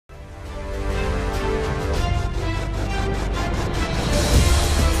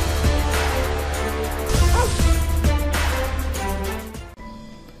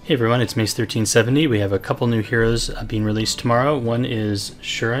Hey everyone, it's Mace1370. We have a couple new heroes being released tomorrow. One is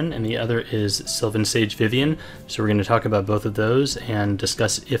Sharun and the other is Sylvan Sage Vivian. So we're going to talk about both of those and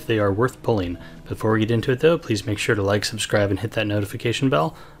discuss if they are worth pulling. Before we get into it though, please make sure to like, subscribe, and hit that notification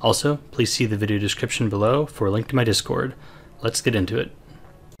bell. Also, please see the video description below for a link to my Discord. Let's get into it.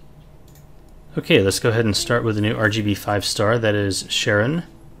 Okay, let's go ahead and start with a new RGB 5-star, that is Sharun.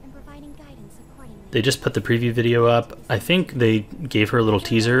 They just put the preview video up. I think they gave her a little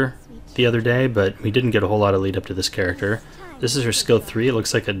teaser the other day, but we didn't get a whole lot of lead up to this character. This is her skill 3. It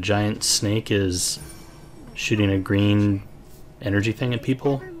looks like a giant snake is shooting a green energy thing at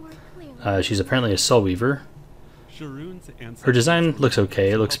people. She's apparently a soul weaver. Her design looks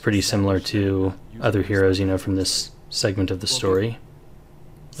okay. It looks pretty similar to other heroes, you know, from this segment of the story.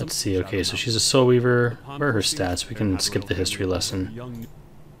 Let's see. Okay, so she's a soul weaver. Where are her stats? We can skip the history lesson.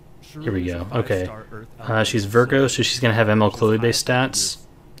 Here we go. Okay. She's Virgo, so she's going to have ML Chloe based stats.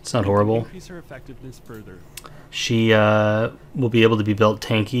 It's not horrible. She will be able to be built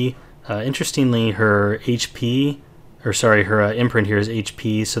tanky. Interestingly, her HP, or sorry, her imprint here is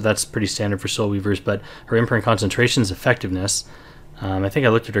HP, so that's pretty standard for Soul Weavers, but her imprint concentration is effectiveness. I think I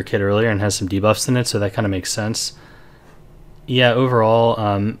looked at her kit earlier and has some debuffs in it, so that kind of makes sense. Yeah, overall,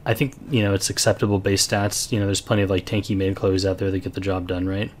 I think, you know, it's acceptable base stats. You know, there's plenty of like tanky maid Chloes out there that get the job done,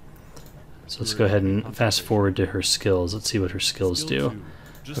 right? So let's go ahead and fast forward to her skills. Let's see what her skills do.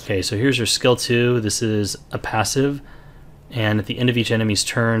 Okay, so here's her skill 2. This is a passive, and at the end of each enemy's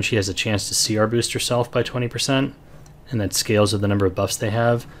turn, she has a chance to CR boost herself by 20%, and that scales with the number of buffs they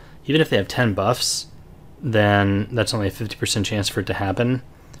have. Even if they have 10 buffs, then that's only a 50% chance for it to happen.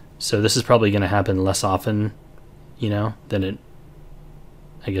 So this is probably going to happen less often, you know, than it,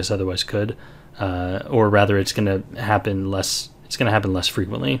 I guess, otherwise could. Or rather, it's going to happen less. It's going to happen less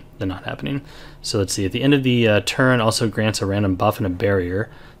frequently than not happening. So let's see. At the end of the turn, also grants a random buff and a barrier.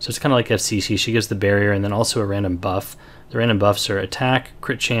 So it's kind of like FCC. She gives the barrier and then also a random buff. The random buffs are attack,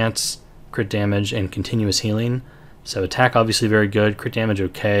 crit chance, crit damage, and continuous healing. So attack obviously very good, crit damage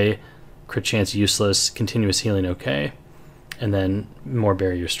okay, crit chance useless, continuous healing okay, and then more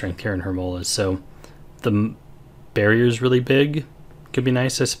barrier strength here in Hermola. So the barrier is really big. Could be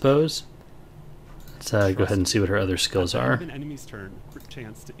nice, I suppose. Let's go ahead and see what her other skills are.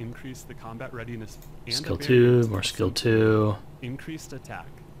 Skill 2, more skill 2. Increased attack,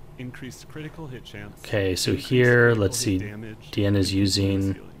 increased critical hit chance. Okay, so here, let's see, Deanna's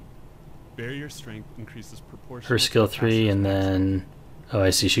using barrier strength increases proportionally her skill 3, and then, oh, I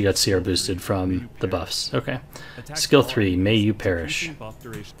see, she got CR boosted from the buffs. Okay. Skill 3, May You Perish.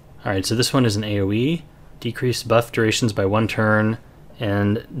 Alright, so this one is an AoE. Decreased buff durations by 1 turn.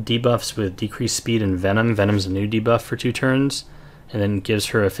 And debuffs with decreased speed and Venom. Venom's a new debuff for 2 turns, and then gives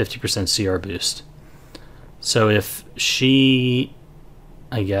her a 50% CR boost. So if she,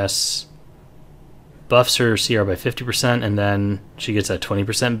 I guess, buffs her CR by 50% and then she gets that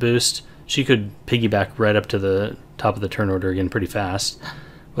 20% boost, she could piggyback right up to the top of the turn order again pretty fast.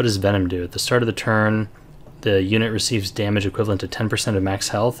 What does Venom do? At the start of the turn, the unit receives damage equivalent to 10% of max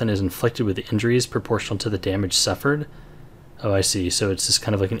health and is inflicted with injuries proportional to the damage suffered. Oh, I see. So it's just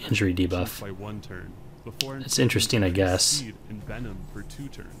kind of like an injury debuff. It's interesting, I guess.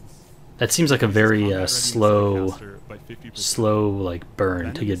 That seems like a very slow like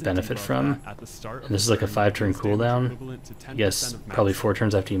burn to get benefit from. And this is like a 5-turn cooldown. I guess probably 4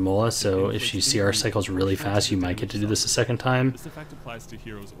 turns after Emola. So if she CR cycles really fast, you might get to do this a second time.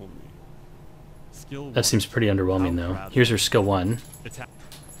 That seems pretty underwhelming, though. Here's her skill 1.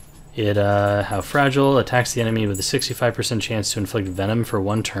 It, how fragile, attacks the enemy with a 65% chance to inflict Venom for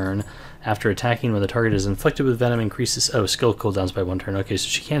 1 turn. After attacking when the target is inflicted with Venom, increases, oh, skill cooldowns by 1 turn. Okay, so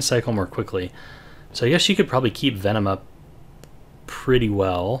she can cycle more quickly. So I guess she could probably keep Venom up pretty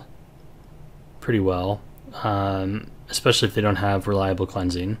well. Especially if they don't have reliable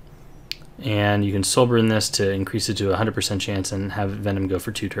cleansing. And you can soul burn this to increase it to a 100% chance and have Venom go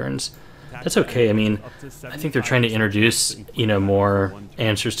for 2 turns. That's okay. I mean, I think they're trying to introduce, you know, more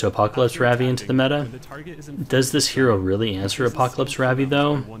answers to Apocalypse Ravi into the meta. Does this hero really answer Apocalypse Ravi,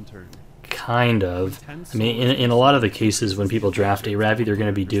 though? Kind of. I mean, in a lot of the cases when people draft a Ravi, they're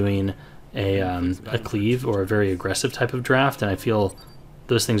going to be doing a cleave or a very aggressive type of draft, and I feel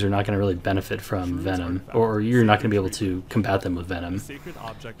those things are not going to really benefit from Venom, or you're not going to be able to combat them with Venom.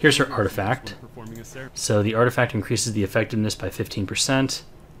 Here's her artifact. So the artifact increases the effectiveness by 15%.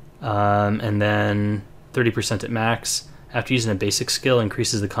 And then 30% at max. After using a basic skill,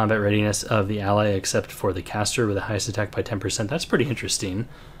 increases the combat readiness of the ally except for the caster with the highest attack by 10%. That's pretty interesting.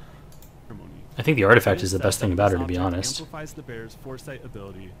 I think the artifact is the best thing about her, to be honest.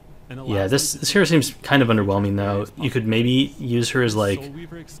 and allows Yeah, them this to this hero seems kind of underwhelming though. various You could maybe use her as like Soul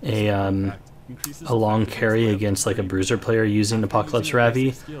Weaver a exclusive artifact increases a long effectiveness carry by against like a 3. bruiser player using After Apocalypse using a Ravi.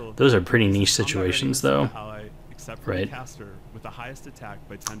 basic skill, Those are pretty niche increases combat situations readiness of though. the ally, except for Right. the caster, with the highest attack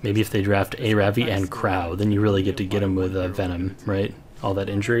by 10%. Maybe if they draft This a Ravi artifact and skill Crow, can then you really only get to apply get him one with hero Venom, unit. right? All that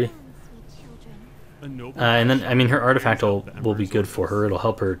injury. A noble And then, I mean, her artifact artifact will carries out will be the good for her. It'll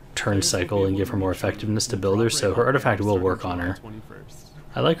help her turn Players will be cycle and able give to her more reach her effectiveness to with build her, drop so rate her on artifact damage will starting work on July her. 21st.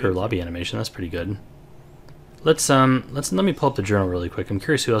 I like her Thank lobby you. animation. That's pretty good. Let me pull up the journal really quick. I'm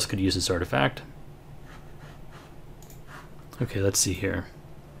curious who else could use this artifact. Okay, let's see here.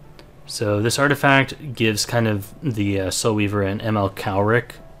 So this artifact gives kind of the Soul Weaver and ML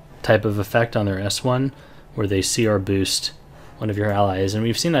Cowrick type of effect on their S1, where they CR boost one of your allies, and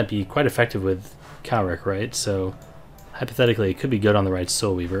we've seen that be quite effective with Cowrick, right? So hypothetically, it could be good on the right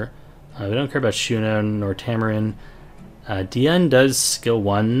Soul Weaver. We don't care about Shuna nor Tamarin. Dian does skill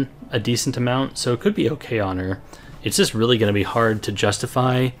 1 a decent amount, so it could be okay on her. It's just really going to be hard to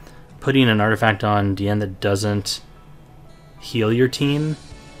justify putting an artifact on Dian that doesn't heal your team,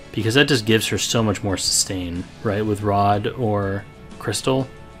 because that just gives her so much more sustain, right, with Rod or Crystal.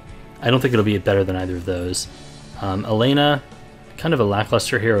 I don't think it'll be better than either of those. Elena, kind of a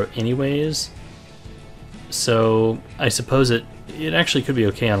lackluster hero anyways, so I suppose it actually could be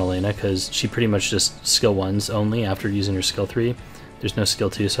okay on Elena, because she pretty much just skill 1s only after using her skill 3. There's no skill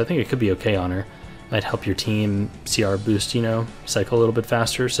 2, so I think it could be okay on her. Might help your team CR boost, you know, cycle a little bit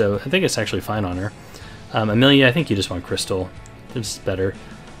faster, so I think it's actually fine on her. Amelia, I think you just want Crystal. It's better.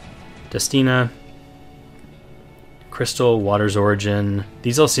 Destina, Crystal, Water's Origin.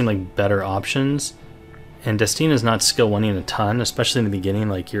 These all seem like better options. And Destina's not skill 1ing a ton, especially in the beginning,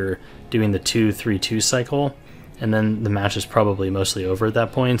 like you're doing the 2-3-2 cycle, and then the match is probably mostly over at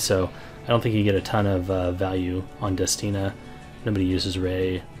that point, so I don't think you get a ton of value on Destina. Nobody uses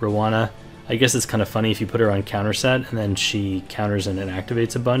Ray. Rowana, I guess it's kind of funny if you put her on counter set and then she counters and it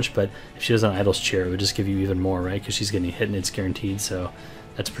activates a bunch, but if she was on Idol's Chair, it would just give you even more, right? Because she's getting hit and it's guaranteed, so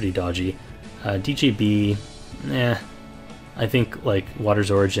that's pretty dodgy. DJB, I think like Water's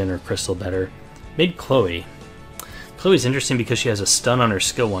Origin or Crystal better. Made Chloe. Chloe's interesting because she has a stun on her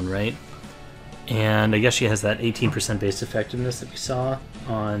skill 1, right? And I guess she has that 18% base effectiveness that we saw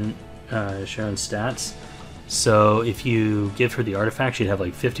on Sharun's stats. So if you give her the artifact, she'd have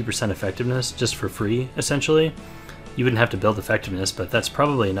like 50% effectiveness just for free, essentially. You wouldn't have to build effectiveness, but that's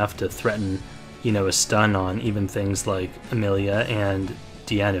probably enough to threaten, you know, a stun on even things like Amelia and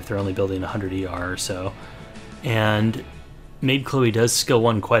Diane if they're only building 100 ER or so. And Maid Chloe does skill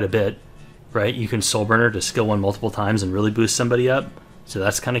 1 quite a bit, right? You can Soul Burner to skill 1 multiple times and really boost somebody up, so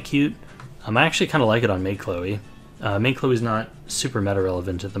that's kind of cute. I actually kind of like it on Maid Chloe. Maid Chloe's not super meta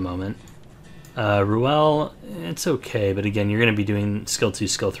relevant at the moment. Ruel, it's okay, but again, you're going to be doing skill 2,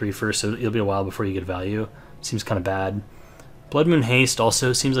 skill 3 first, so it'll be a while before you get value. Seems kind of bad. Blood Moon Haste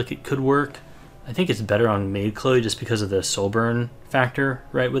also seems like it could work. I think it's better on Maid Chloe just because of the soul burn factor,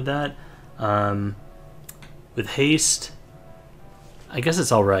 right, with that. With Haste, I guess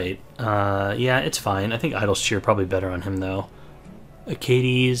it's alright. Yeah, it's fine. I think Idol's Cheer probably better on him, though.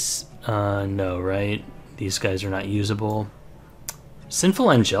 Acades, no, right? These guys are not usable.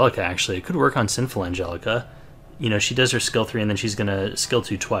 Sinful Angelica, actually. It could work on Sinful Angelica. You know, she does her skill 3 and then she's going to skill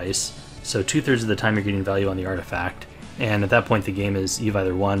 2 twice. So 2/3 of the time you're getting value on the artifact. And at that point the game is you've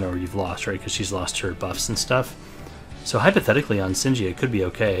either won or you've lost, right? Because she's lost her buffs and stuff. So hypothetically on Sinji it could be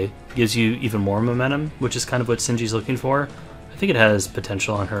okay. Gives you even more momentum, which is kind of what Sinji's looking for. I think it has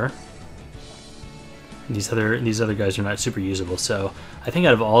potential on her. These other guys are not super usable, so I think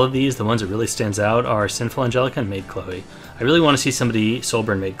out of all of these, the ones that really stands out are Sinful Angelica and Maid Chloe. I really want to see somebody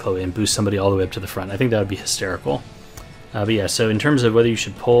Soulburn Maid Chloe and boost somebody all the way up to the front. I think that would be hysterical. But yeah, so in terms of whether you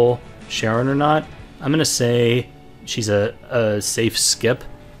should pull Sharun or not, I'm going to say she's a safe skip.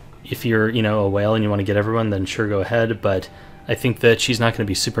 If you're, you know, a whale and you want to get everyone, then sure, go ahead, but I think that she's not going to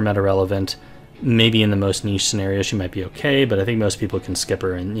be super meta relevant. Maybe in the most niche scenario she might be okay, but I think most people can skip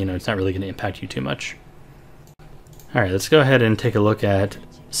her and, you know, it's not really going to impact you too much. Alright, let's go ahead and take a look at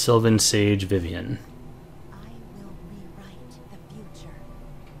Sylvan, Sage, Vivian.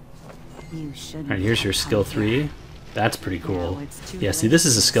 Alright, here's your skill 3. That's pretty cool. Yeah, see, this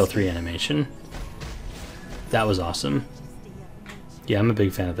is a skill 3 animation. That was awesome. Yeah, I'm a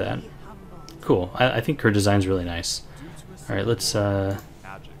big fan of that. Cool. I think her design's really nice. Alright, let's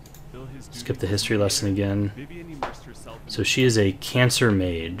skip the history lesson again. So she is a Cancer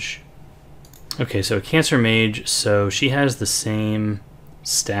Mage. Okay, so a Cancer Mage, so she has the same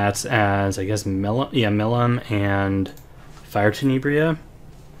stats as, I guess, Milam and Fire Tenebria.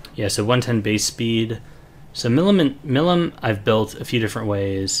 Yeah, so 110 base speed, So Milim I've built a few different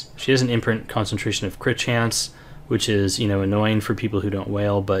ways. She has an imprint concentration of crit chance, which is, you know, annoying for people who don't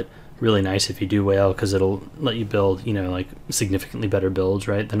whale, but really nice if you do whale because it'll let you build, you know, like significantly better builds,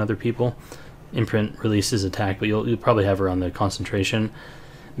 right, than other people. Imprint releases attack, but you'll probably have her on the concentration.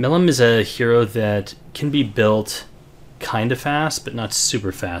 Milim is a hero that can be built kind of fast, but not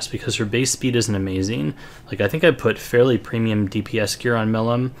super fast because her base speed isn't amazing. Like, I think I put fairly premium DPS gear on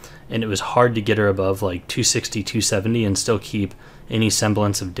Milim, and it was hard to get her above like 260, 270 and still keep any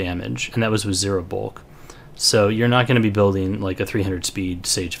semblance of damage, and that was with 0 bulk. So you're not going to be building like a 300 speed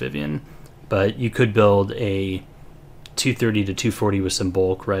Sage Vivian, but you could build a 230 to 240 with some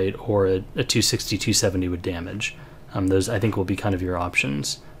bulk, right, or a 260, 270 with damage. Those I think will be kind of your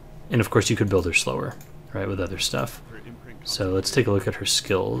options. And of course you could build her slower, right, with other stuff. So let's take a look at her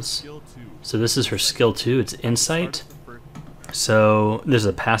skills. So this is her skill 2, it's Insight. So there's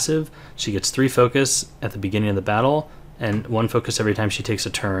a passive. She gets 3 focus at the beginning of the battle, and 1 focus every time she takes a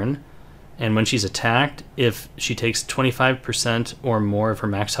turn. And when she's attacked, if she takes 25% or more of her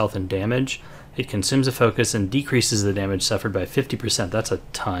max health and damage, it consumes a focus and decreases the damage suffered by 50%. That's a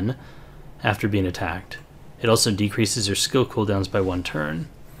ton after being attacked. It also decreases her skill cooldowns by 1 turn.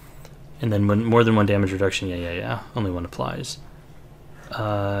 And then when more than 1 damage reduction, yeah, only 1 applies.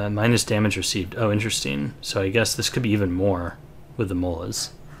 Minus damage received. Oh, interesting. So I guess this could be even more with the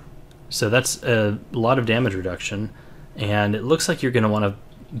Molas. So that's a lot of damage reduction, and it looks like you're going to want to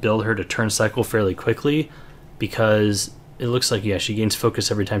build her to turn cycle fairly quickly because it looks like, yeah, she gains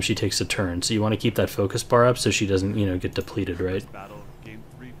focus every time she takes a turn. So you want to keep that focus bar up so she doesn't, you know, get depleted, right?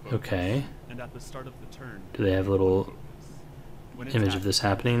 Okay. Do they have a little image of this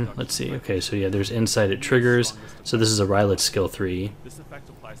happening? Let's see. Okay, so yeah, there's Insight, it triggers. So this is a Rylet skill 3,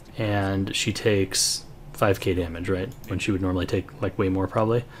 and she takes 5k damage, right? When she would normally take like way more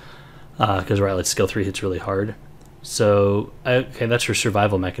probably, because Rylet's skill 3 hits really hard. So okay, that's her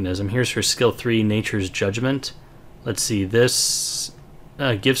survival mechanism. Here's her skill 3, Nature's Judgment. Let's see, this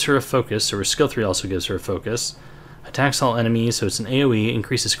gives her a focus, so her skill 3 also gives her a focus. Attacks all enemies, so it's an AoE,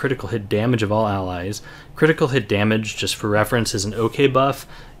 increases critical hit damage of all allies. Critical hit damage, just for reference, is an OK buff.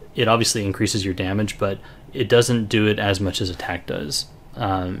 It obviously increases your damage, but it doesn't do it as much as attack does.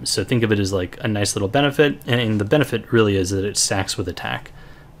 So think of it as like a nice little benefit, and the benefit really is that it stacks with attack.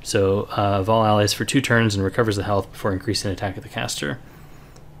 So of all allies for 2 turns and recovers the health before increasing attack of the caster.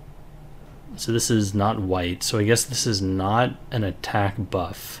 So this is not white, so I guess this is not an attack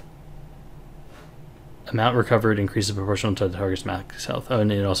buff. Amount recovered increases proportional to the target's max health. Oh,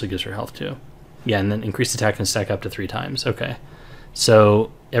 and it also gives her health too. Yeah, and then increased attack can stack up to 3 times. Okay.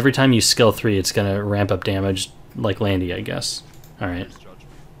 So every time you skill 3, it's going to ramp up damage like Landy, I guess. Alright.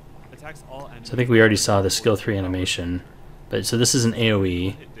 So I think we already saw the skill 3 animation. But so this is an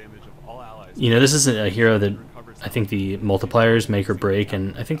AoE. You know, this isn't a hero that I think the multipliers make or break,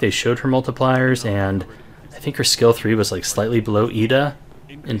 and I think they showed her multipliers, and I think her skill 3 was like slightly below Ida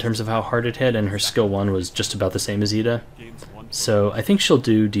in terms of how hard it hit, and her skill 1 was just about the same as Ida. So I think she'll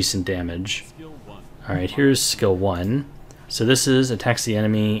do decent damage. Alright, here's skill 1. So this is attacks the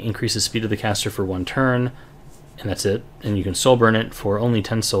enemy, increases speed of the caster for 1 turn, and that's it. And you can soul burn it for only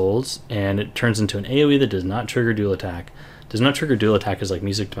 10 souls, and it turns into an AoE that does not trigger dual attack. Does not trigger dual attack is like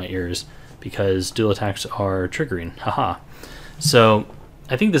music to my ears, because dual attacks are triggering. Haha. So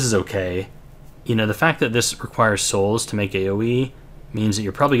I think this is okay. You know, the fact that this requires souls to make AoE means that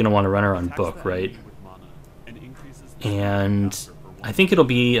you're probably going to want to run her on book, right? And I think it'll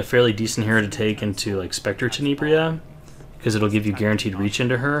be a fairly decent hero to take into like Spectre Tenebria, because it'll give you guaranteed reach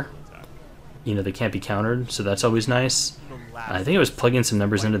into her. You know, they can't be countered, so that's always nice. I think I was plugging some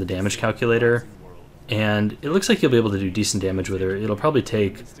numbers into the damage calculator, and it looks like you'll be able to do decent damage with her. It'll probably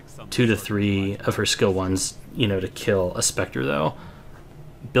take 2 to 3 of her skill 1s, you know, to kill a Spectre, though.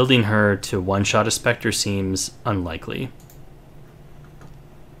 Building her to one-shot a Spectre seems unlikely.